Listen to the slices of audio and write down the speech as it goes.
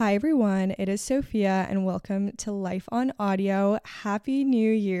Hi everyone, it is Sophia and welcome to Life on Audio. Happy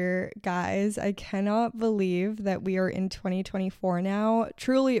New Year, guys. I cannot believe that we are in 2024 now.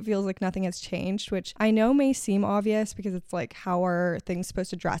 Truly, it feels like nothing has changed, which I know may seem obvious because it's like how are things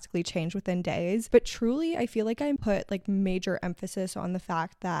supposed to drastically change within days. But truly, I feel like I put like major emphasis on the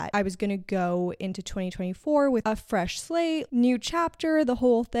fact that I was going to go into 2024 with a fresh slate, new chapter, the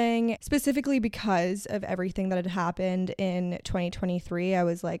whole thing, specifically because of everything that had happened in 2023. I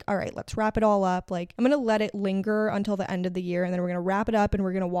was like, all right, let's wrap it all up. Like, I'm going to let it linger until the end of the year and then we're going to wrap it up and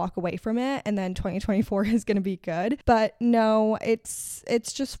we're going to walk away from it. And then 2024 is going to be good. But no, it's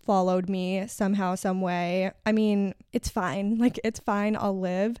just followed me somehow, some way. I mean, it's fine. Like, it's fine. I'll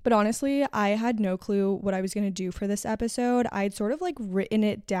live. But honestly, I had no clue what I was going to do for this episode. I'd sort of like written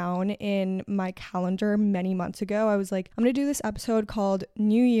it down in my calendar many months ago. I was like, I'm going to do this episode called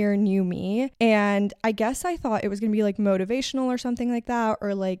New Year, New Me. And I guess I thought it was going to be like motivational or something like that,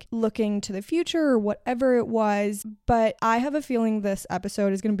 or like looking to the future or whatever it was. But I have a feeling this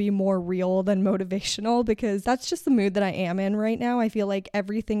episode is going to be more real than motivational because that's just the mood that I am in right now. I feel like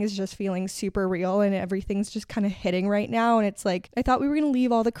everything is just feeling super real and everything's just kind of hitting right now. And it's like, I thought we were going to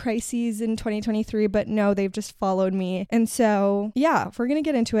leave all the crises in 2023, but no, they've just followed me. And so, yeah, if we're going to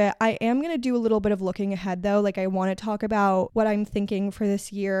get into it, I am going to do a little bit of looking ahead though. Like, I want to talk about what I'm thinking for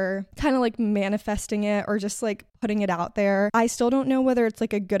this year, kind of like manifesting it or just like putting it out there. I still don't know whether it's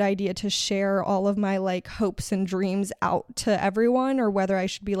like a good idea to share all of my like hopes and dreams out to everyone or whether I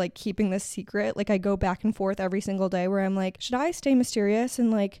should be like keeping this secret. Like, I go back and forth every single day where I'm like, should I stay mysterious and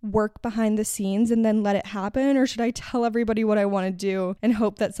like work behind the scenes and then let it happen, or should I tell everybody what I want to do and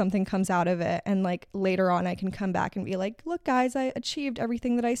hope that something comes out of it and like later on I can come back and be like, look guys, I achieved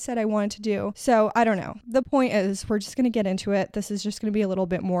everything that I said I wanted to do. So I don't know. The point is, we're just going to get into it. This is just going to be a little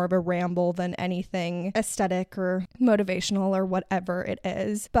bit more of a ramble than anything aesthetic or motivational or whatever it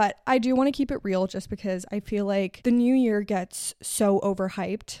is. But I do want to keep it real just because I feel like the new year gets so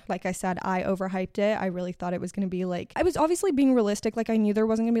overhyped. Like I said, I overhyped it. I really thought it was going to be like, I was obviously being realistic. Like, I knew there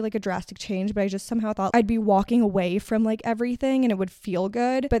wasn't going to be like a drastic change, but I just somehow thought I'd be walking away from like everything and it would feel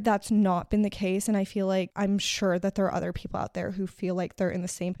good. But that's not been the case. And I feel like I'm sure that there are other people out there who feel like they're in the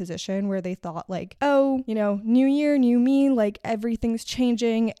same position where they thought like, oh, you know, new year, new me, like everything's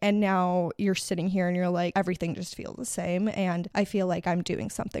changing. And now you're sitting here and you're like, everything just feels the same. And I feel like I'm doing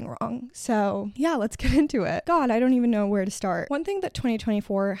something wrong. So yeah, let's get into it. God, I don't even know where to start. One thing that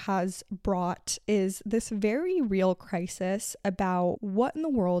 2024 has brought is this very real crisis about what in the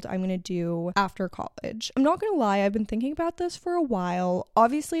world I'm going to do after college. I'm not going to lie, I've been thinking about this for a while.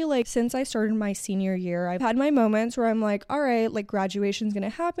 Obviously, like since I started my senior year, I've had my moments where I'm like, all right, like graduation's going to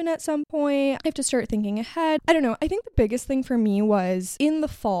happen at some point. I have to start thinking ahead. I don't know. I think the biggest thing for me was in the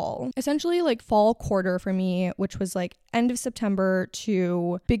fall, essentially like fall quarter for me, which was like end of September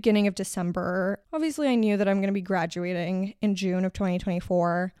to beginning of December. Obviously, I knew that I'm going to be graduating in June of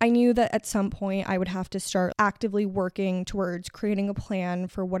 2024. I knew that at some point I would have to start actively working towards creating a plan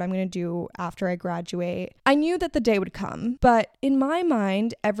for what I'm going to do after I graduate. I knew that the day would come, but in my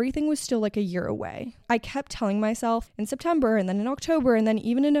mind, everything was still like a year away. I kept telling myself in September and then in October and then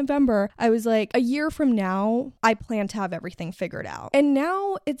even in November, I was like, a year from now, I plan to have everything figured out. And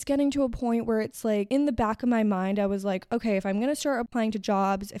now it's getting to a point where it's like in the back of my mind, I was like, okay, if I'm going to start applying to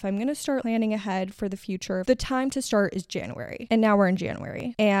jobs, if I'm going to start planning ahead for the future, the time to start is January. And now we're in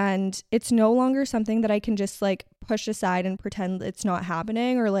January. And it's no longer something that I can just like push aside and pretend it's not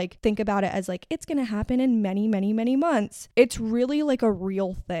happening or like think about it as like it's going to happen in many, many, many months. It's really like a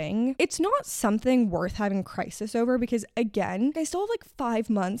real thing. It's not something worth having crisis over because again, I still have like 5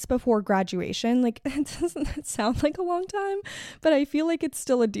 months before graduation. Like, it doesn't sound like a long time, but I feel like it's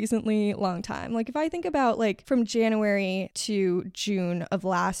still a decently long time. Like if I think about like from January to June of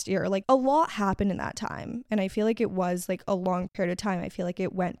last year, like a lot happened in that time. And I feel like it was like a long period of time. I feel like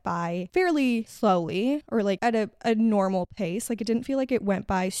it went by fairly slowly or like at a normal pace. Like it didn't feel like it went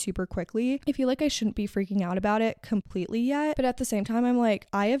by super quickly. I feel like I shouldn't be freaking out about it completely yet. But at the same time, I'm like,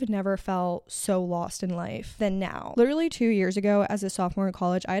 I have never felt so lost in life than now. Literally 2 years ago as a sophomore in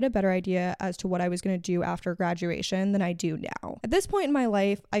college, I had a better idea as to what I was going to do after graduation than I do now. At this point in my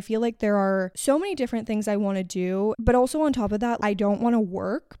life, I feel like there are so many different things I want to do, but also on top of that, I don't want to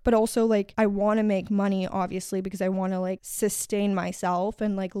work, but also like I want to make money, obviously, because I want to like sustain myself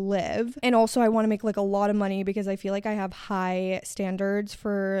and like live. And also I want to make like a lot of money because I feel like I have high standards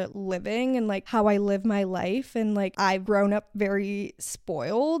for living and like how I live my life. And like I've grown up very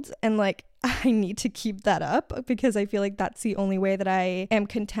spoiled and like I need to keep that up because I feel like that's the only way that I am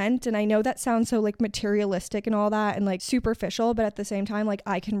content. And I know that sounds so like materialistic and all that and like superficial, but at the same time, like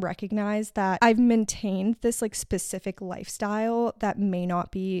I can recognize that I've maintained this like specific lifestyle that may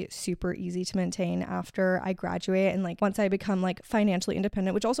not be super easy to maintain after I graduate. And like once I become like financially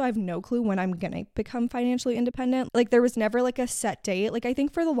independent, which also I have no clue when I'm gonna become financially independent. Like there was never like a set date. Like I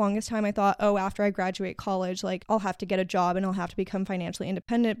think for the longest time I thought, oh, after I graduate college, like I'll have to get a job and I'll have to become financially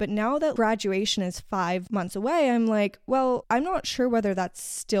independent. But now that graduation is 5 months away, I'm like, well, I'm not sure whether that's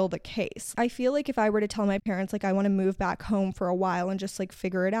still the case. I feel like if I were to tell my parents like I want to move back home for a while and just like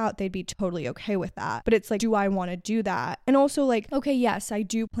figure it out, they'd be totally okay with that. But it's like, do I want to do that? And also like, okay, yes, I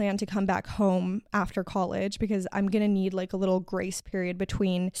do plan to come back home after college because I'm gonna need like a little grace period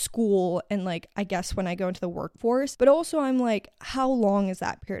between school and like I guess when I go into the workforce. But also I'm like, how long is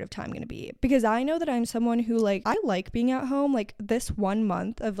that period of time gonna be? Because I know that I'm someone who like, I like being at home. Like this 1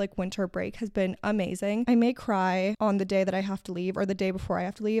 month of like winter break has been amazing. I may cry on the day that I have to leave or the day before I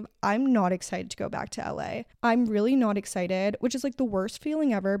have to leave. I'm not excited to go back to LA. I'm really not excited, which is like the worst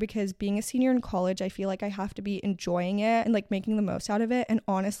feeling ever because being a senior in college, I feel like I have to be enjoying it and like making the most out of it. And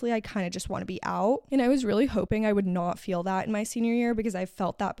honestly, I kind of just want to be out. And I was really hoping I would not feel that in my senior year because I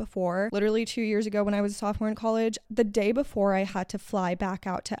felt that before. Literally 2 years ago when I was a sophomore in college, the day before I had to fly back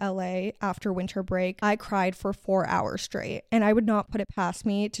out to LA after winter break, I cried for 4 hours straight. And I would not put it past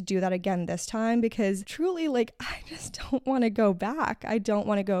me to do that again this time because truly, like, I just don't want to go back. I don't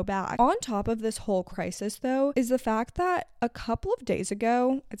want to go back. On top of this whole crisis, though, is the fact that a couple of days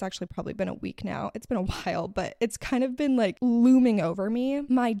ago, it's actually probably been a week now, it's been a while, but it's kind of been like looming over me.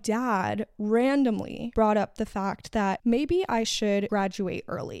 My dad randomly brought up the fact that maybe I should graduate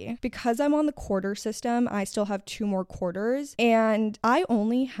early. Because I'm on the quarter system, I still have 2 more quarters and I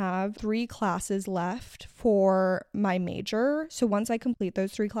only have 3 classes left for my major. So once I complete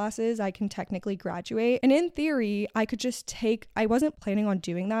those 3 classes, I can technically graduate. And in theory, I could just I wasn't planning on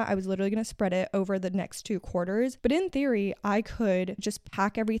doing that. I was literally going to spread it over the next 2 quarters. But in theory, I could just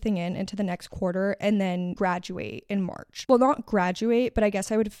pack everything into the next quarter and then graduate in March. Well, not graduate, but I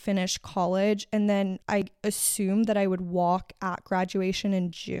guess I would finish college and then I assumed that I would walk at graduation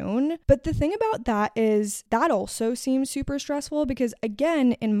in June. But the thing about that is that also seems super stressful because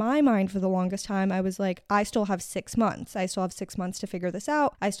again, in my mind for the longest time, I was like, I still have 6 months. I still have 6 months to figure this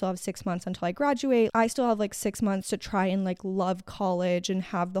out. I still have 6 months until I graduate. I still have like 6 months to try and like love college and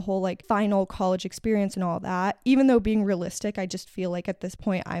have the whole like final college experience and all that. Even though being realistic, I just feel like at this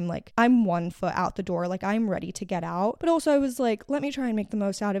point, I'm 1 foot out the door. Like I'm ready to get out. But also I was like, let me try and make the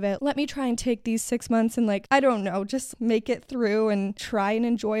most out of it. Let me try and take these 6 months and like, I don't know, just make it through and try and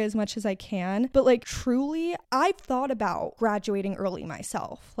enjoy as much as I can. But like truly, I've thought about graduating early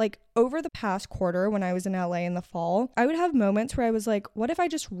myself. Like over the past quarter when I was in LA in the fall, I would have moments where I was like, what if I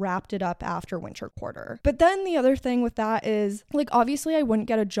just wrapped it up after winter quarter? But then the other thing with that is like, obviously I wouldn't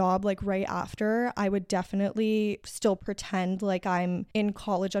get a job like right after. I would definitely still pretend like I'm in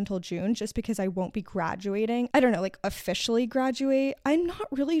college until June just because I won't be graduating. I don't know, like officially graduate. I'm not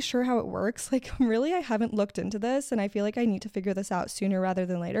really sure how it works. Like really, I haven't looked into this and I feel like I need to figure this out sooner rather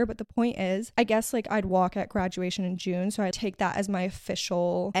than later. But the point is, I guess like I'd walk at graduation in June. So I'd take that as my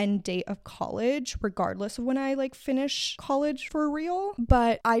official end date of college, regardless of when I like finish college for real.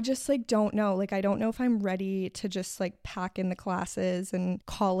 But I just like don't know. Like I don't know if I'm ready to just like pack in the classes and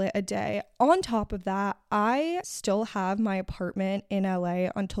call it a day. On top of that, I still have my apartment in LA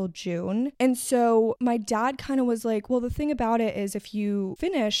until June. And so my dad kind of was like, well, the thing about it is if you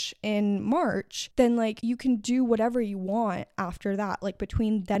finish in March, then like you can do whatever you want after that. Like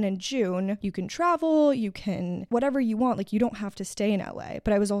between then and June, you can travel, you can whatever you want. Like you don't have to stay in LA.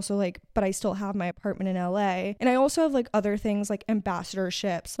 But I was also like, but I still have my apartment in LA. And I also have like other things like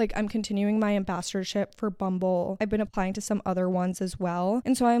ambassadorships. Like I'm continuing my ambassadorship for Bumble. I've been applying to some other ones as well.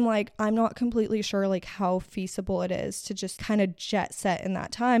 And so I'm like, I'm not completely sure like how feasible it is to just kind of jet set in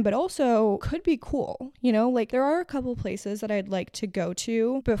that time, but also could be cool. You know, like there are a couple places that I'd like to go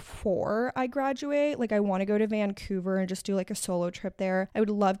to before I graduate. Like I want to go to Vancouver and just do like a solo trip there. I would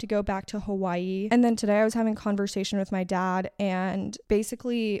love to go back to Hawaii. And then today I was having a conversation with my dad and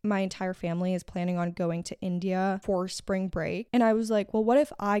basically my entire family is planning on going to India for spring break. And I was like, well, what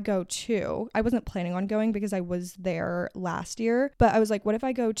if I go too? I wasn't planning on going because I was there last year, but I was like, what if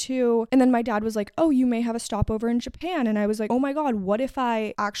I go too? And then my dad was like, oh, you may have a stopover in Japan. And I was like, oh my God, what if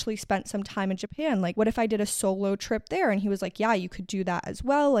I actually spent some time in Japan? Like, what if I did a solo trip there? And he was like, yeah, you could do that as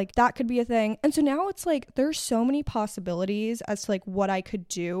well. Like that could be a thing. And so now it's like, there's so many possibilities as to like what I could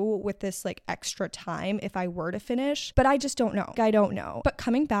do with this like extra time if I were to finish, but I just don't know. I don't know. But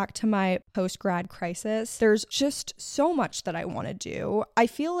coming back to my post-grad crisis, there's just so much that I want to do. I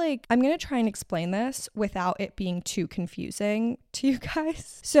feel like I'm going to try and explain this without it being too confusing to you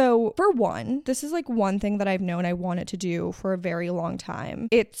guys. So for one, this is like one thing that I've known I wanted to do for a very long time.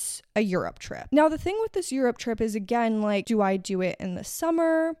 It's a Europe trip. Now, the thing with this Europe trip is, again, like, do I do it in the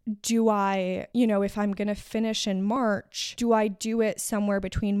summer? Do I, if I'm going to finish in March, do I do it somewhere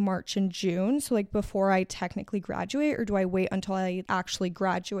between March and June? So like before I technically graduate, or do I wait until I actually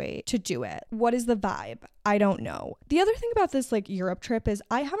graduate to do it? What is the vibe? I don't know. The other thing about this like Europe trip is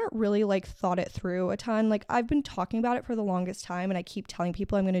I haven't really like thought it through a ton. Like I've been talking about it for the longest time and I keep telling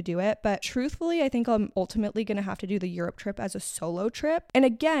people I'm going to do it. But truthfully, I think I'm ultimately going to have to do the Europe trip as a solo trip. And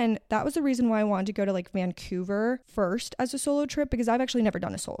again, that was the reason why I wanted to go to like Vancouver first as a solo trip, because I've actually never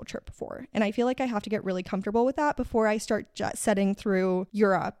done a solo trip before. And I feel like I have to get really comfortable with that before I start jet setting through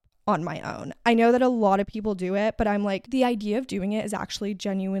Europe on my own. I know that a lot of people do it, but I'm like, the idea of doing it is actually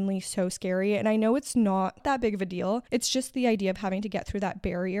genuinely so scary. And I know it's not that big of a deal. It's just the idea of having to get through that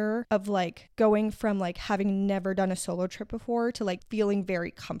barrier of like going from like having never done a solo trip before to like feeling very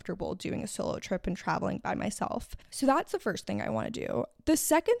comfortable doing a solo trip and traveling by myself. So that's the first thing I want to do. The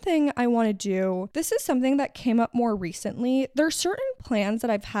second thing I want to do, this is something that came up more recently. There's certain plans that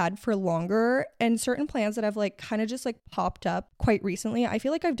I've had for longer and certain plans that I've like kind of just like popped up quite recently. I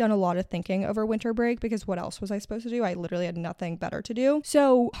feel like I've done a lot of thinking over winter break because what else was I supposed to do? I literally had nothing better to do.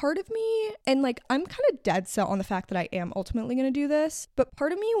 So part of me, and like I'm kind of dead set on the fact that I am ultimately going to do this, but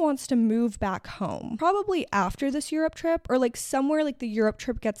part of me wants to move back home probably after this Europe trip, or like somewhere like the Europe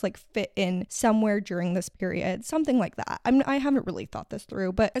trip gets like fit in somewhere during this period, something like that. I haven't really thought this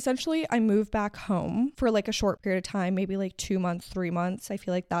through, but essentially I move back home for like a short period of time, maybe like 2 months, 3 months. I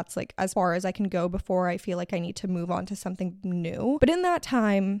feel like that's like as far as I can go before I feel like I need to move on to something new. But in that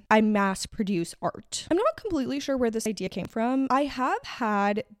time, I mass produce art. I'm not completely sure where this idea came from. I have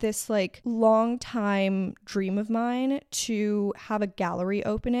had this like long time dream of mine to have a gallery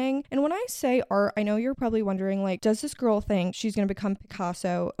opening. And when I say art, I know you're probably wondering like, does this girl think she's going to become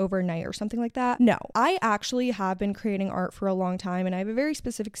Picasso overnight or something like that? No, I actually have been creating art for a long time and I have a very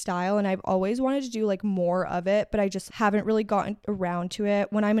specific style and I've always wanted to do like more of it, but I just haven't really gotten around to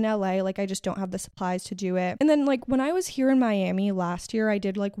it. When I'm in LA, like I just don't have the supplies to do it. And then like when I was here in Miami last year, I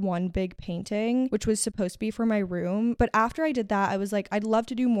did like one big painting, which was supposed to be for my room. But after I did that, I was like, I'd love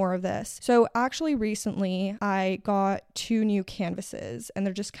to do more of this. So actually recently I got 2 new canvases and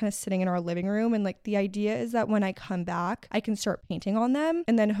they're just kind of sitting in our living room. And like the idea is that when I come back, I can start painting on them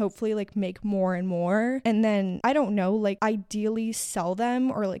and then hopefully like make more and more. And then I don't know, like ideally sell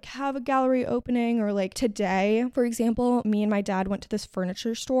them or like have a gallery opening, or like today, for example, me and my dad went to this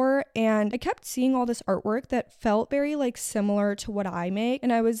furniture store and I kept seeing all this artwork that felt very like similar to what I make.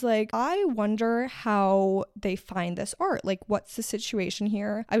 And I was like, I wonder how they find this art. Like, what's the situation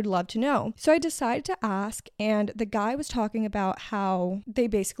here? I would love to know. So I decided to ask, and the guy was talking about how they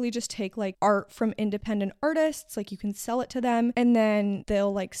basically just take like art from independent artists, like you can sell it to them, and then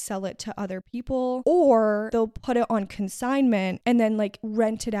they'll like sell it to other people, or they'll put it on consignment and then like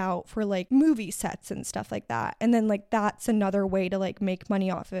rent it out for like movie sets and stuff like that. And then like that's another way to like make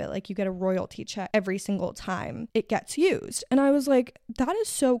money off of it. Like you get a royalty check every single time it gets used. And I was like, that is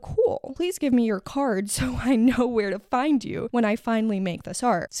so cool. Please give me your card so I know where to find you when I finally make this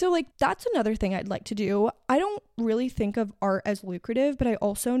art. So like that's another thing I'd like to do. I don't really think of art as lucrative, but I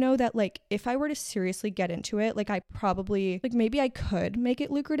also know that like if I were to seriously get into it, like I probably like maybe I could make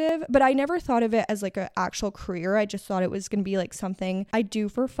it lucrative, but I never thought of it as like an actual career. I just thought it was gonna be like something I do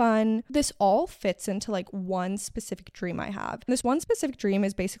for fun. This all fits into like one specific dream I have. This one specific dream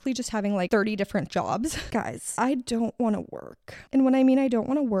is basically just having like 30 different jobs. Guys, I don't want to work. And when I mean I don't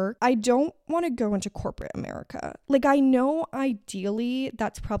want to work, I don't want to go into corporate America. Like I know ideally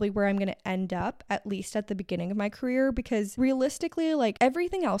that's probably where I'm going to end up, at least at the beginning of my career, because realistically, like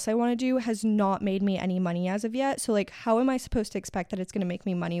everything else I want to do has not made me any money as of yet. So like how am I supposed to expect that it's going to make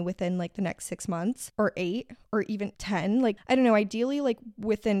me money within like the next 6 months or 8 or even 10? Like I don't know, ideally like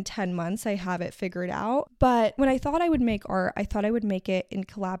within 10 months I have it figured out. But when I thought I would make art, I thought I would make it in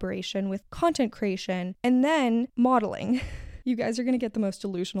collaboration with content creation and then modeling. You guys are going to get the most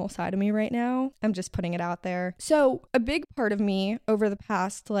delusional side of me right now. I'm just putting it out there. So a big part of me over the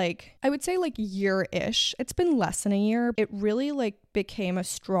past, like, I would say like year-ish, it's been less than a year, it really like became a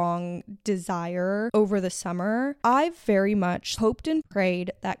strong desire over the summer. I've very much hoped and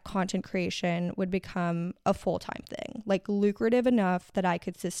prayed that content creation would become a full-time thing, like lucrative enough that I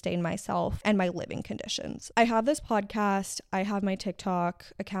could sustain myself and my living conditions. I have this podcast, I have my TikTok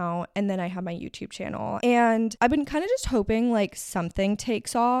account, and then I have my YouTube channel. And I've been kind of just hoping like something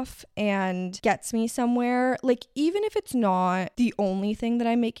takes off and gets me somewhere. Like even if it's not the only thing that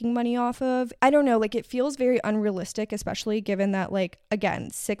I'm making money off of, I don't know, like it feels very unrealistic, especially given that like like, again,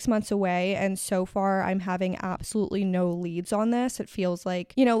 6 months away, and so far I'm having absolutely no leads on this. It feels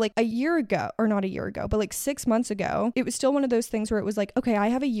like, you know, like a year ago, or not a year ago, but like 6 months ago, it was still one of those things where it was like, okay, I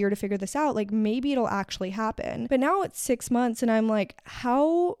have a year to figure this out. Like maybe it'll actually happen. But now it's 6 months and I'm like,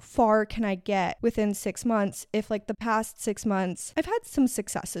 how far can I get within 6 months if like the past 6 months, I've had some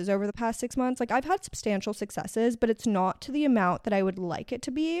successes over the past 6 months. Like I've had substantial successes, but it's not to the amount that I would like it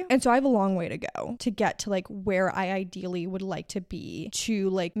to be. And so I have a long way to go to get to like where I ideally would like to be to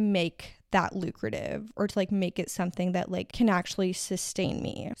like make that lucrative, or to like make it something that like can actually sustain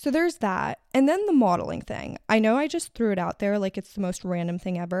me. So there's that. And then the modeling thing. I know I just threw it out there like it's the most random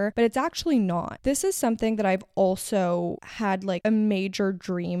thing ever, but it's actually not. This is something that I've also had like a major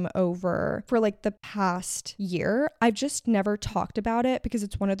dream over for like the past year. I've just never talked about it because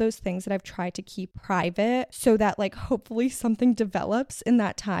it's one of those things that I've tried to keep private so that like hopefully something develops in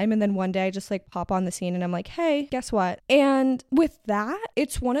that time, and then one day I just like pop on the scene and I'm like, hey, guess what? And with that,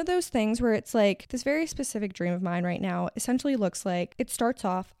 it's one of those things where it's like this very specific dream of mine right now essentially looks like, it starts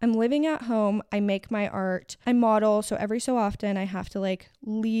off, I'm living at home, I make my art, I model, so every so often I have to like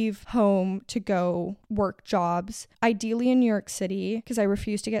leave home to go work jobs, ideally in New York City because I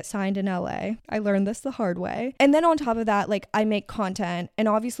refuse to get signed in LA. I learned this the hard way. And then on top of that, like I make content, and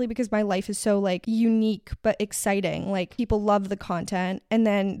obviously because my life is so like unique but exciting, like people love the content, and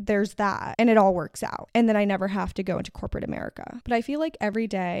then there's that, and it all works out, and then I never have to go into corporate America. But I feel like every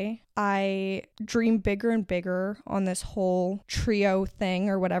day I dream bigger and bigger on this whole trio thing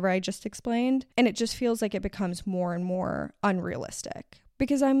or whatever I just explained, and it just feels like it becomes more and more unrealistic.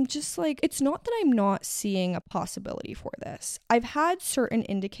 Because I'm just like, it's not that I'm not seeing a possibility for this. I've had certain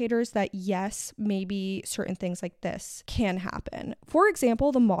indicators that yes, maybe certain things like this can happen. For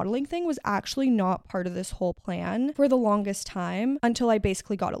example, the modeling thing was actually not part of this whole plan for the longest time until I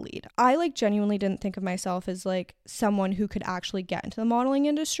basically got a lead. I like genuinely didn't think of myself as like someone who could actually get into the modeling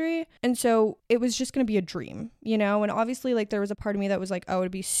industry. And so it was just going to be a dream, you know? And obviously like there was a part of me that was like, oh,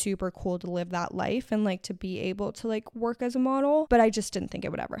 it'd be super cool to live that life and like to be able to like work as a model. But I just didn't think it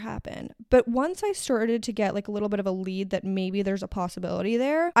would ever happen. But once I started to get like a little bit of a lead that maybe there's a possibility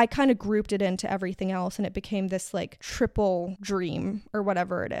there, I kind of grouped it into everything else, and it became this like triple dream or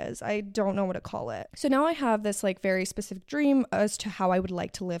whatever it is. I don't know what to call it. So now I have this like very specific dream as to how I would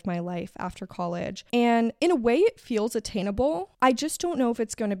like to live my life after college. And in a way it feels attainable. I just don't know if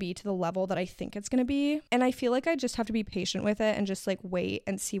it's going to be to the level that I think it's going to be. And I feel like I just have to be patient with it and just like wait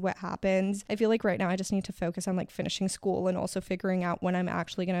and see what happens. I feel like right now I just need to focus on like finishing school and also figuring out when I'm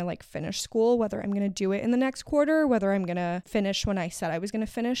actually going to like finish school, whether I'm going to do it in the next quarter, whether I'm going to finish when I said I was going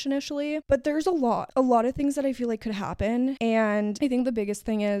to finish initially. But there's a lot of things that I feel like could happen. And I think the biggest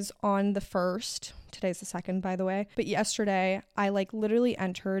thing is on the 1st, today's the 2nd, by the way, but yesterday I like literally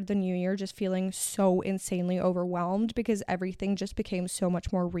entered the new year just feeling so insanely overwhelmed because everything just became so much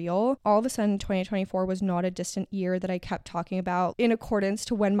more real. All of a sudden 2024 was not a distant year that I kept talking about in accordance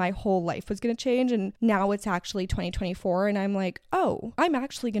to when my whole life was going to change, and now it's actually 2024 and I'm like, oh, I'm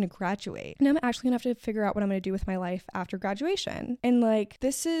actually going to graduate and I'm actually going to have to figure out what I'm going to do with my life after graduation. And like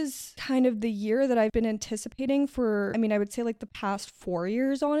this is kind of the year that I've been anticipating for, I mean, I would say like the past 4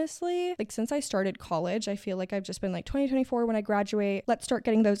 years, honestly. Like since I started college, I feel like I've just been like 2024 when I graduate, let's start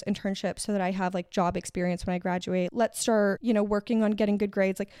getting those internships so that I have like job experience when I graduate. Let's start, you know, working on getting good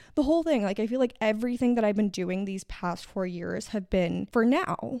grades, like the whole thing. Like I feel like everything that I've been doing these past 4 years have been for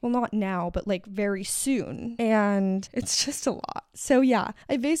now. Well, not now, but like very soon. And it's just a lot. So yeah,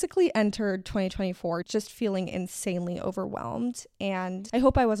 I basically entered 2024 just feeling insanely overwhelmed. And I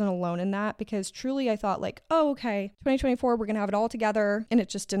hope I wasn't alone in that, because truly I thought like, oh, okay, 2024, we're going to have it all together. And it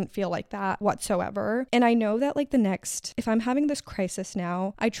just didn't feel like that whatsoever. And I know that like if I'm having this crisis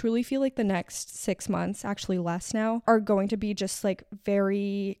now, I truly feel like the next 6 months, actually less now, are going to be just like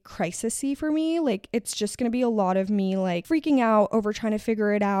very crisisy for me. Like it's just going to be a lot of me like freaking out over trying to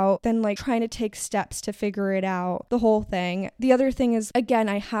figure it out, then like trying to take steps to figure it out, the whole thing. The other thing is, again,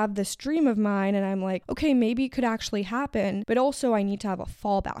 I have this dream of mine and I'm like, okay, maybe it could actually happen, but also I need to have a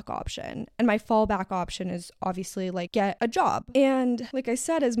fallback option. And my fallback option is obviously like get a job. And like I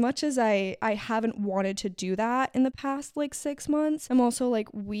said, as much as I haven't wanted to do that in the past like 6 months, I'm also like,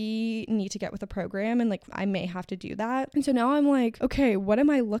 we need to get with a program and like I may have to do that. And so now I'm like, okay, what am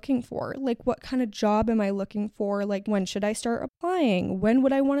I looking for? Like what kind of job am I looking for? Like when should I start applying? When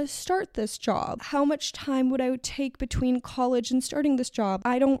would I want to start this job? How much time would I take between college and starting this job?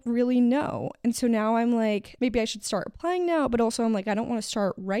 I don't really know. And so now I'm like, maybe I should start applying now, but also I'm like, I don't want to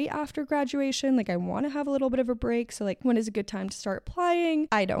start right after graduation. Like I want to have a little bit of a break. So like when is a good time to start applying?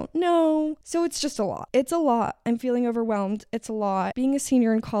 I don't know. So it's just a lot. It's a lot. I'm feeling overwhelmed. It's a lot. Being a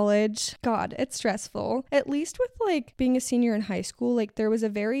senior in college, God, it's stressful. At least with like being a senior in high school, like there was a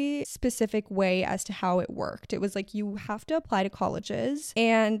very specific way as to how it worked. It was like you have to apply to colleges,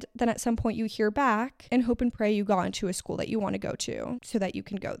 and then at some point you hear back and hope and pray you got into a school that you want to go to so that you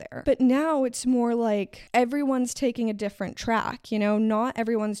can go there. But now it's more like everyone's taking a different track, you know, not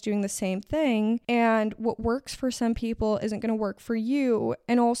everyone's doing the same thing, and what works for some people isn't going to work for you.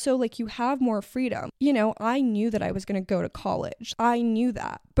 And also like you have more freedom. You know, I knew that I was going to go to college. I knew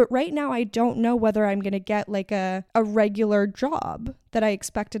that. But right now I don't know whether I'm going to get like a regular job that I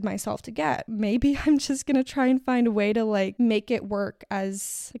expected myself to get. Maybe I'm just going to try and find a way to like make it work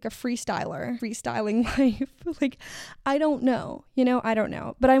as like a freestyling life. Like, I don't know, you know, I don't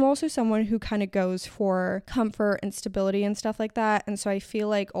know. But I'm also someone who kind of goes for comfort and stability and stuff like that. And so I feel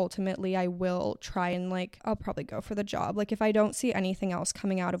like ultimately I will try and like, I'll probably go for the job. Like if I don't see anything else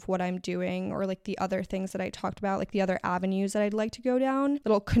coming out of what I'm doing, or like the other things that I talked about, like the other avenues that I'd like to go down,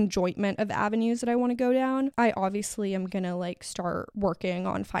 little conjointment of avenues that I want to go down, I obviously am going to like start working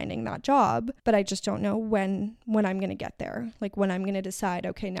on finding that job, but I just don't know when I'm going to get there, like when I'm going to decide,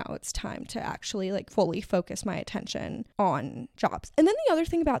 okay, now it's time to actually like fully focus my attention on jobs. And then the other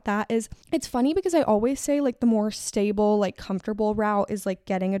thing about that is it's funny because I always say like the more stable, like comfortable route is like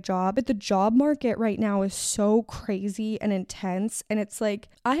getting a job, but the job market right now is so crazy and intense, and it's like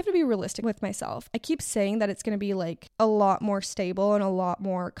I have to be realistic with myself. I keep saying that it's going to be like a lot more stable and a lot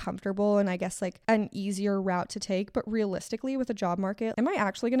more comfortable and I guess like an easier route to take, but realistically with a job market, am I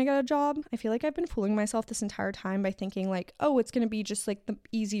actually going to get a job? I feel like I've been fooling myself this entire time by thinking like, oh, it's going to be just like the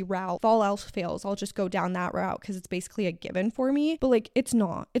easy route. If all else fails, I'll just go down that route because it's basically a given for me. But like, it's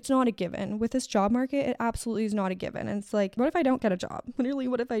not a given. With this job market, it absolutely is not a given. And it's like, what if I don't get a job? Literally,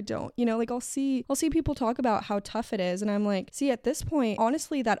 what if I don't? You know, like I'll see people talk about how tough it is. And I'm like, see, at this point,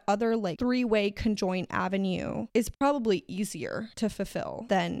 honestly, that other like 3-way conjoint avenue is probably easier to fulfill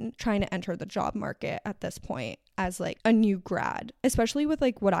than trying to enter the job market at this point as like a new grad, especially with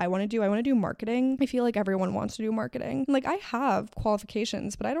like what I want to do. I want to do marketing. I feel like everyone wants to do marketing. And like I have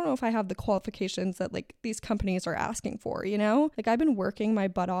qualifications, but I don't know if I have the qualifications that like these companies are asking for, you know? Like I've been working my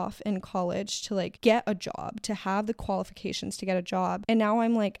butt off in college to like get a job, to have the qualifications to get a job. And now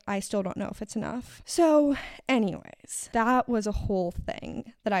I'm like, I still don't know if it's enough. So anyways, that was a whole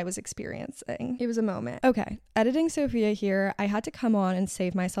thing that I was experiencing. It was a moment. Okay, editing Sophia here. I had to come on and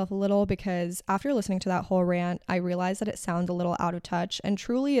save myself a little because after listening to that whole rant, I realized that it sounds a little out of touch, and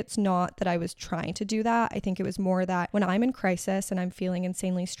truly it's not that I was trying to do that. I think it was more that when I'm in crisis and I'm feeling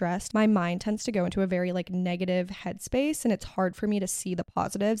insanely stressed, my mind tends to go into a very like negative headspace, and it's hard for me to see the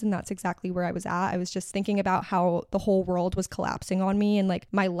positives, and that's exactly where I was at. I was just thinking about how the whole world was collapsing on me and like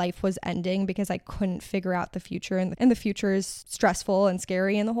my life was ending because I couldn't figure out the future, and the future is stressful and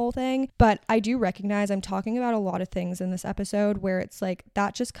scary and the whole thing. But I do recognize I'm talking about a lot of things in this episode where it's like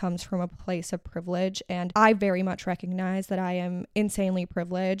that just comes from a place of privilege, and I very much recognize that I am insanely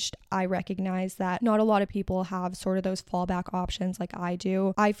privileged. I recognize that not a lot of people have sort of those fallback options like I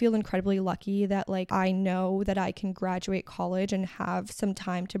do. I feel incredibly lucky that like I know that I can graduate college and have some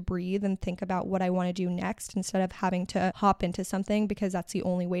time to breathe and think about what I want to do next instead of having to hop into something because that's the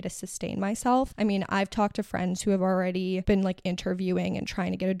only way to sustain myself. I mean, I've talked to friends who have already been like interviewing and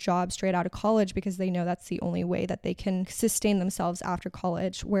trying to get a job straight out of college because they know that's the only way that they can sustain themselves after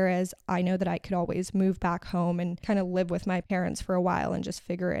college, whereas I know that I could always move back home and kind of live with my parents for a while and just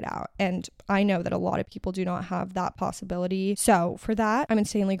figure it out. And I know that a lot of people do not have that possibility. So for that, I'm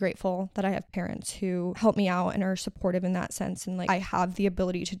insanely grateful that I have parents who help me out and are supportive in that sense. And like, I have the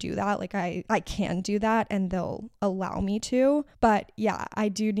ability to do that. Like I can do that and they'll allow me to. But yeah, I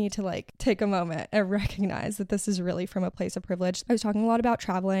do need to like take a moment and recognize that this is really from a place of privilege. I was talking a lot about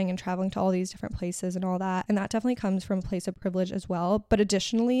traveling and traveling to all these different places and all that. And that definitely comes from a place of privilege as well. But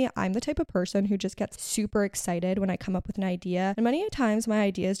additionally, I'm the type of person who just gets super excited when I come up with an idea. And many times my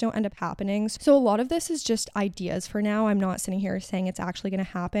ideas don't end up happening. So a lot of this is just ideas for now. I'm not sitting here saying it's actually going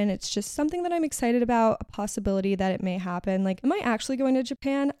to happen. It's just something that I'm excited about, a possibility that it may happen. Like, am I actually going to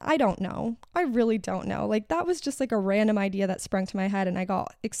Japan? I don't know. I really don't know. Like, that was just like a random idea that sprung to my head and I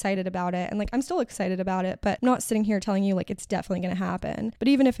got excited about it. And like, I'm still excited about it, but I'm not sitting here telling you like it's definitely going to happen. But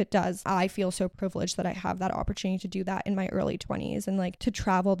even if it does, I feel so privileged that I have that opportunity to do that in my early 20s and like to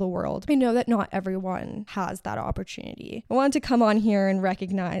travel the world. I know that not everyone has that opportunity. I wanted to come on here and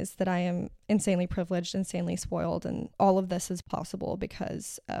recognize that I am insanely privileged, insanely spoiled, and all of this is possible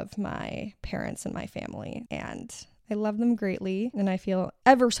because of my parents and my family. And I love them greatly, and I feel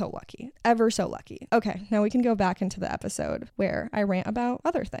ever so lucky. Okay, now we can go back into the episode where I rant about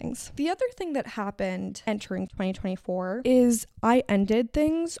other things. The other thing that happened entering 2024 is I ended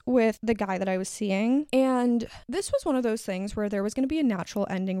things with the guy that I was seeing, and this was one of those things where there was going to be a natural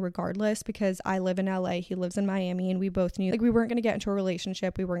ending regardless, because I live in LA, he lives in Miami, and we both knew like we weren't going to get into a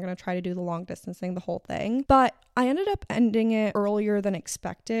relationship, we weren't going to try to do the long distance thing, the whole thing. But I ended up ending it earlier than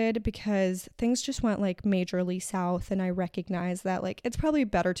expected because things just went like majorly south, and I recognized that like it's probably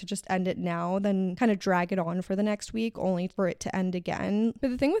better to just end it now than kind of drag it on for the next week only for it to end again. But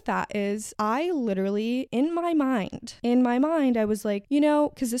the thing with that is I literally in my mind I was like, you know,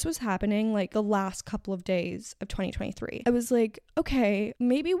 because this was happening like the last couple of days of 2023, I was like, okay,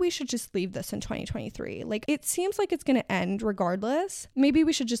 maybe we should just leave this in 2023. Like it seems like it's going to end regardless. Maybe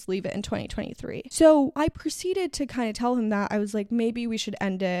we should just leave it in 2023. So I proceeded to kind of tell him that I was like, maybe we should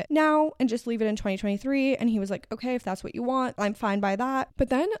end it now and just leave it in 2023. And he was like, okay, if that's what you want, I'm fine by that. But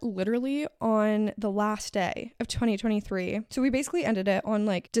then literally on the last day of 2023, so we basically ended it on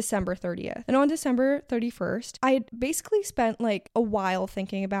like December 30th. And on December 31st, I had basically spent like a while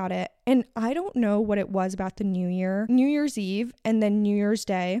thinking about it. And I don't know what it was about the New Year's Eve, and then New Year's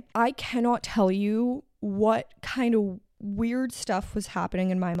Day. I cannot tell you what kind of weird stuff was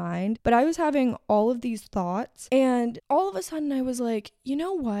happening in my mind, but I was having all of these thoughts, and all of a sudden I was like, you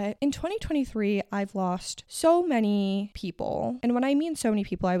know what? In 2023, I've lost so many people. And when I mean so many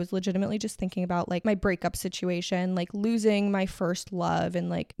people, I was legitimately just thinking about like my breakup situation, like losing my first love, and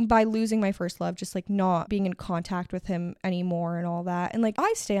like by losing my first love, just like not being in contact with him anymore and all that. And like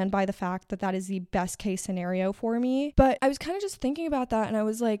I stand by the fact that that is the best case scenario for me. But I was kind of just thinking about that, and I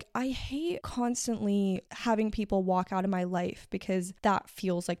was like, I hate constantly having people walk out of my life because that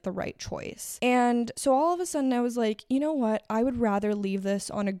feels like the right choice. And so all of a sudden I was like, you know what? I would rather leave this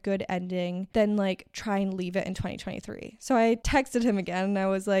on a good ending than like try and leave it in 2023. So I texted him again, and I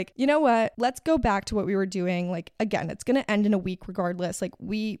was like, you know what? Let's go back to what we were doing. Like, again, it's going to end in a week regardless. Like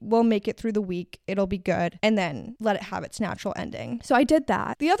we will make it through the week. It'll be good. And then let it have its natural ending. So I did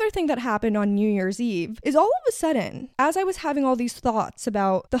that. The other thing that happened on New Year's Eve is all of a sudden, as I was having all these thoughts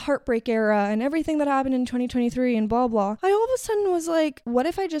about the heartbreak era and everything that happened in 2023 and blah, blah, I all of a sudden was like, what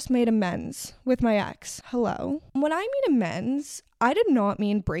if I just made amends with my ex? Hello? When I mean amends, I did not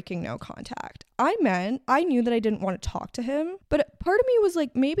mean breaking no contact. I meant I knew that I didn't want to talk to him, but part of me was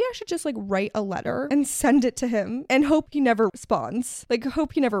like, maybe I should just like write a letter and send it to him and hope he never responds. Like,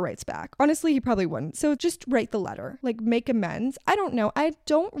 hope he never writes back. Honestly, he probably wouldn't. So just write the letter, like make amends. I don't know. I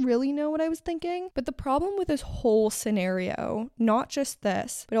don't really know what I was thinking, but the problem with this whole scenario, not just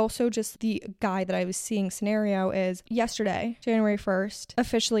this, but also just the guy that I was seeing scenario, is yesterday, January 1st,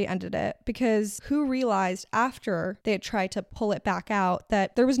 officially ended it, because who realized after they had tried to pull it back out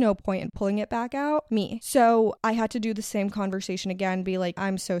that there was no point in pulling it back out? Me. So I had to do the same conversation again, be like,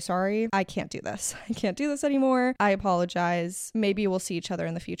 I'm so sorry. I can't do this. I can't do this anymore. I apologize. Maybe we'll see each other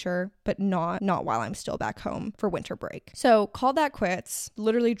in the future, but not while I'm still back home for winter break. So called that quits,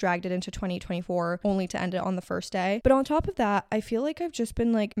 literally dragged it into 2024 only to end it on the first day. But on top of that, I feel like I've just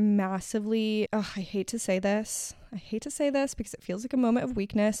been like massively, I hate to say this because it feels like a moment of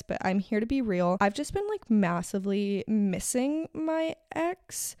weakness, but I'm here to be real. I've just been like massively missing my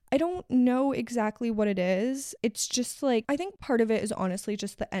ex. I don't know exactly what it is. It's just like, I think part of it is honestly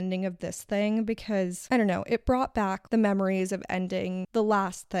just the ending of this thing, because I don't know, it brought back the memories of ending the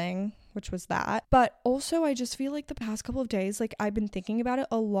last thing, which was that. But also I just feel like the past couple of days, like I've been thinking about it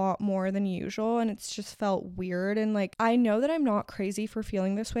a lot more than usual, and it's just felt weird. And like, I know that I'm not crazy for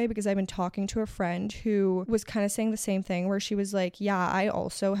feeling this way, because I've been talking to a friend who was kind of saying the same thing, where she was like, yeah, I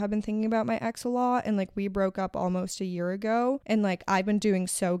also have been thinking about my ex a lot, and like we broke up almost a year ago, and like I've been doing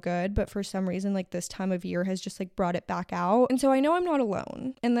so good, but for some reason like this time of year has just like brought it back out. And so I know I'm not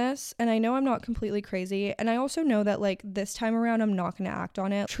alone in this, and I know I'm not completely crazy, and I also know that like this time around I'm not going to act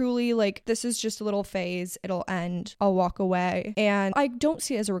on it. Truly, like, this is just a little phase. It'll end. I'll walk away. And I don't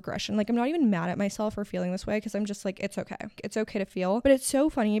see it as a regression. Like, I'm not even mad at myself for feeling this way, because I'm just like, it's okay. It's okay to feel. But it's so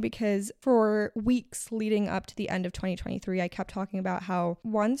funny because for weeks leading up to the end of 2023, I kept talking about how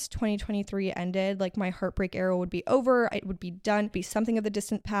once 2023 ended, like my heartbreak era would be over. It would be done, be something of the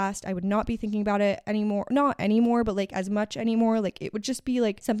distant past. I would not be thinking about it anymore. Not anymore, but like as much anymore. Like it would just be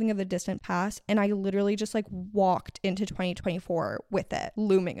like something of the distant past. And I literally just like walked into 2024 with it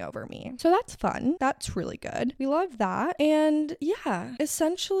looming over me. So that's fun. That's really good. We love that. And yeah,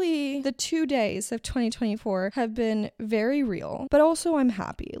 essentially the 2 days of 2024 have been very real, but also I'm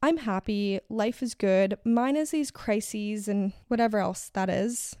happy. I'm happy. Life is good. Minus these crises and whatever else that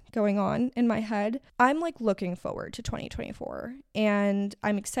is. going on in my head. I'm like looking forward to 2024 and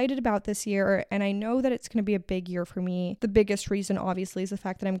I'm excited about this year, and I know that it's going to be a big year for me. The biggest reason obviously is the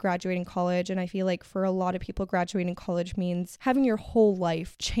fact that I'm graduating college, and I feel like for a lot of people graduating college means having your whole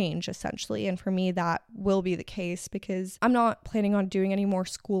life change essentially, and for me that will be the case because I'm not planning on doing any more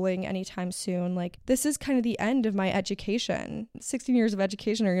schooling anytime soon. Like, this is kind of the end of my education. 16 years of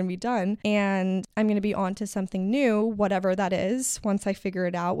education are going to be done, and I'm going to be on to something new, whatever that is, once I figure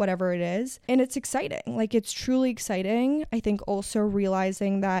it out, whatever it is. And it's exciting. Like, it's truly exciting. I think also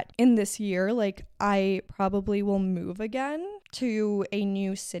realizing that in this year, like, I probably will move again to a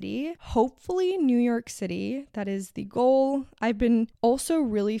new city, hopefully New York City. That is the goal. I've been also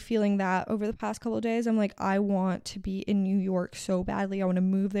really feeling that over the past couple of days. I'm like, I want to be in New York so badly. I want to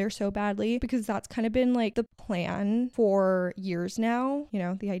move there so badly because that's kind of been like the plan for years now. You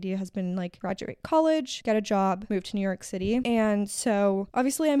know, the idea has been like graduate college, get a job, move to New York City. And so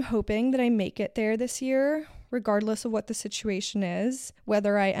obviously I'm hoping that I make it there this year, regardless of what the situation is,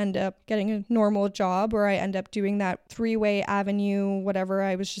 whether I end up getting a normal job or I end up doing that three-way avenue, whatever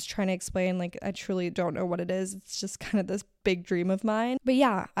I was just trying to explain. Like, I truly don't know what it is. It's just kind of this big dream of mine. But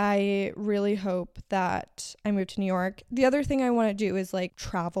yeah, I really hope that I move to New York. The other thing I want to do is like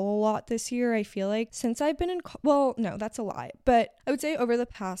travel a lot this year. I feel like since I've been in, well, no, that's a lie. But I would say over the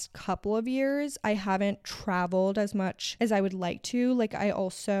past couple of years, I haven't traveled as much as I would like to. Like, I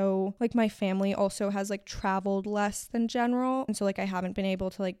also, like, my family also has like traveled less than general. And so like I haven't been able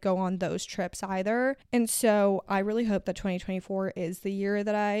to like go on those trips either. And so I really hope that 2024 is the year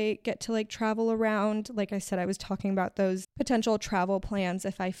that I get to like travel around. Like I said, I was talking about those potential travel plans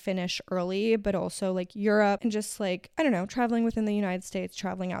if I finish early, but also like Europe and just like, I don't know, traveling within the United States,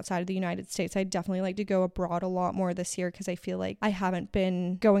 traveling outside of the United States. I'd definitely like to go abroad a lot more this year because I feel like I haven't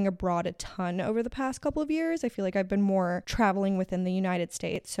been going abroad a ton over the past couple of years. I feel like I've been more traveling within the United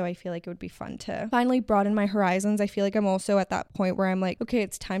States. So I feel like it would be fun to finally broaden my horizons. I feel like I'm also at that point where I'm like, okay,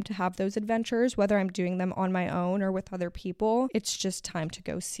 it's time to have those adventures, whether I'm doing them on my own or with other people. It's just time to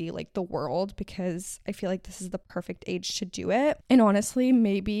go see like the world because I feel like this is the perfect age to do it. And honestly,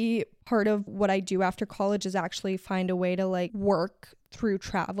 maybe part of what I do after college is actually find a way to like work through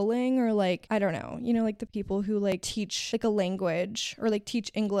traveling, or like, I don't know, you know, like the people who like teach like a language or like teach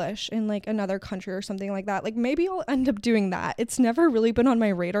English in like another country or something like that. Like maybe I'll end up doing that. It's never really been on my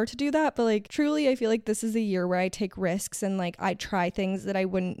radar to do that, but like truly I feel like this is a year where I take risks and like I try things that I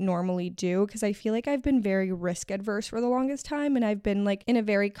wouldn't normally do because I feel like I've been very risk adverse for the longest time and I've been like in a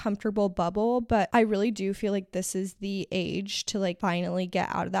very comfortable bubble, but I really do feel like this is the age to like finally get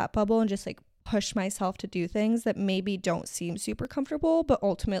out of that bubble and just like push myself to do things that maybe don't seem super comfortable, but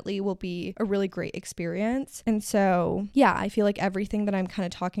ultimately will be a really great experience. And so, yeah, I feel like everything that I'm kind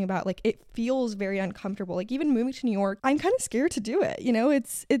of talking about, like it feels very uncomfortable. Like even moving to New York, I'm kind of scared to do it. You know,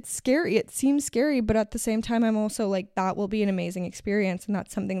 it's scary. It seems scary, but at the same time, I'm also like, that will be an amazing experience. And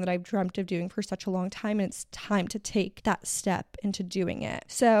that's something that I've dreamt of doing for such a long time. And it's time to take that step into doing it.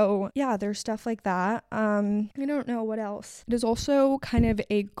 So yeah, there's stuff like that. I don't know what else. It is also kind of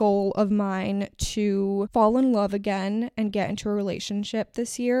a goal of mine to fall in love again and get into a relationship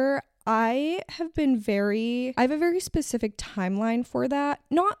this year. I have a very specific timeline for that.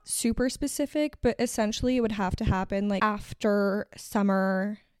 Not super specific, but essentially it would have to happen like after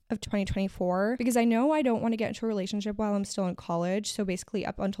summer of 2024 because I know I don't want to get into a relationship while I'm still in college, so basically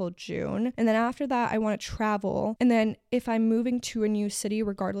up until June. And then after that I want to travel, and then if I'm moving to a new city,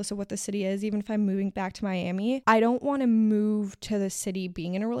 regardless of what the city is, even if I'm moving back to Miami, I don't want to move to the city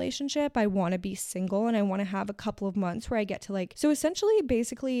being in a relationship. I want to be single and I want to have a couple of months where I get to like, so essentially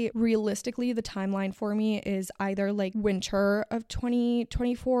basically realistically the timeline for me is either like winter of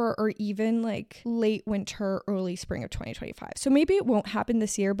 2024 or even like late winter, early spring of 2025. So maybe it won't happen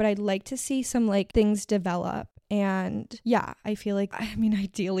this year, but I'd like to see some like things develop. And yeah, I feel like, I mean,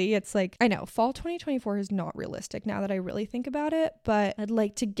 ideally it's like, I know fall 2024 is not realistic now that I really think about it, but I'd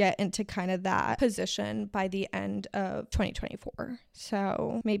like to get into kind of that position by the end of 2024.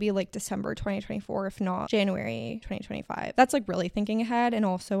 So maybe like December 2024, if not January 2025. That's like really thinking ahead. And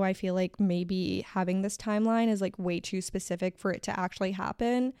also I feel like maybe having this timeline is like way too specific for it to actually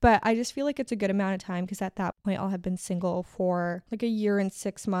happen. But I just feel like it's a good amount of time because at that point I'll have been single for like a year and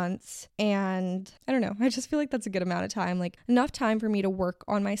 6 months. And I don't know, I just feel like that's that's a good amount of time, like enough time for me to work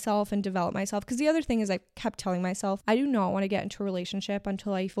on myself and develop myself. Because the other thing is I kept telling myself, I do not want to get into a relationship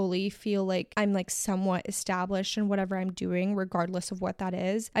until I fully feel like I'm like somewhat established in whatever I'm doing, regardless of what that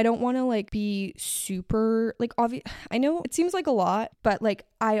is. I don't want to like be super like I know it seems like a lot, but like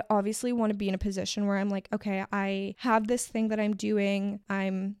I obviously want to be in a position where I'm like, okay, I have this thing that I'm doing,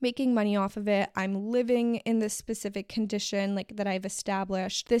 I'm making money off of it, I'm living in this specific condition like that I've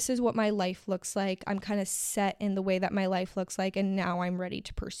established. This is what my life looks like. I'm kind of set in the way that my life looks like, and now I'm ready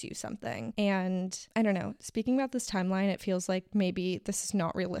to pursue something. And I don't know, speaking about this timeline, it feels like maybe this is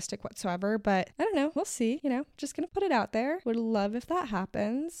not realistic whatsoever, but I don't know, we'll see, just gonna put it out there. Would love if that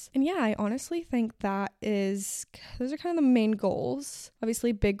happens. And yeah, I honestly think those are kind of the main goals.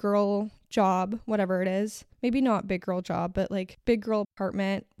 Obviously, big girl job, whatever it is. Maybe not big girl job, but like big girl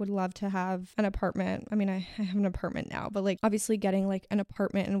apartment. Would love to have an apartment. I mean, I have an apartment now, but like obviously getting like an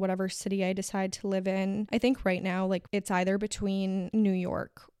apartment in whatever city I decide to live in. I think right now, like it's either between New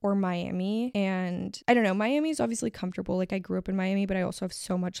York or Miami. And I don't know, Miami is obviously comfortable. Like I grew up in Miami, but I also have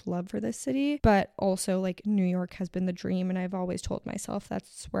so much love for this city. But also like New York has been the dream. And I've always told myself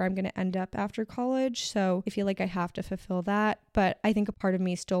that's where I'm going to end up after college. So I feel like I have to fulfill that. But I think a part of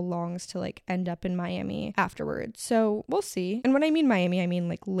me still longs to like end up in Miami afterwards. So we'll see. And when I mean Miami, I mean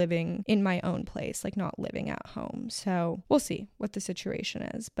like living in my own place, like not living at home. So we'll see what the situation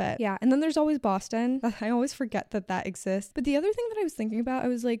is. But yeah. And then there's always Boston. I always forget that exists. But the other thing that I was thinking about, I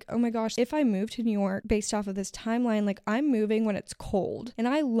was like, oh my gosh, if I move to New York based off of this timeline, like I'm moving when it's cold, and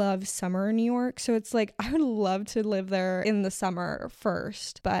I love summer in New York. So it's like, I would love to live there in the summer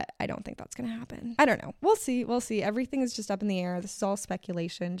first, but I don't think that's going to happen. I don't know. We'll see. Everything is just up in the air. This is all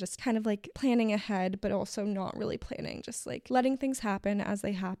speculation, just kind of like planning ahead, but also not really planning, just like letting things happen as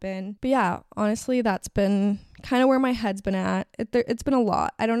they happen. But yeah, honestly, that's been kind of where my head's been at. It's been a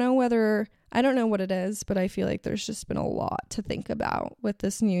lot. I don't know what it is, but I feel like there's just been a lot to think about with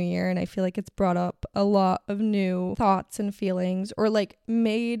this new year. And I feel like it's brought up a lot of new thoughts and feelings, or like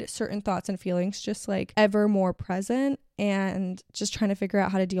made certain thoughts and feelings just like ever more present, and just trying to figure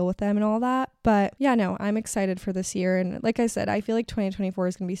out how to deal with them and all that. But yeah, no, I'm excited for this year. And like I said, I feel like 2024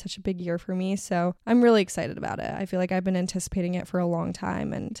 is going to be such a big year for me. So I'm really excited about it. I feel like I've been anticipating it for a long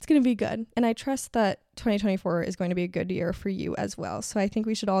time, and it's going to be good. And I trust that 2024 is going to be a good year for you as well. So I think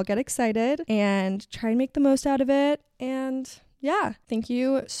we should all get excited and try and make the most out of it. And yeah, thank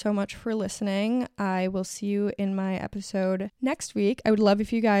you so much for listening. I will see you in my episode next week. I would love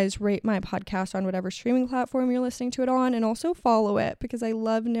if you guys rate my podcast on whatever streaming platform you're listening to it on, and also follow it, because I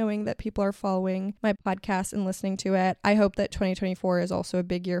love knowing that people are following my podcast and listening to it. I hope that 2024 is also a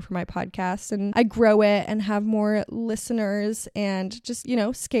big year for my podcast, and I grow it and have more listeners and just,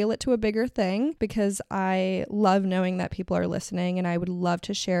 scale it to a bigger thing, because I love knowing that people are listening, and I would love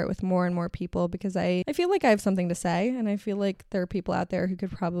to share it with more and more people, because I feel like I have something to say, and I feel like there are people out there who could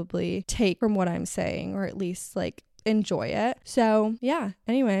probably take from what I'm saying, or at least like enjoy it. So yeah,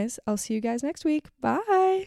 anyways, I'll see you guys next week. Bye.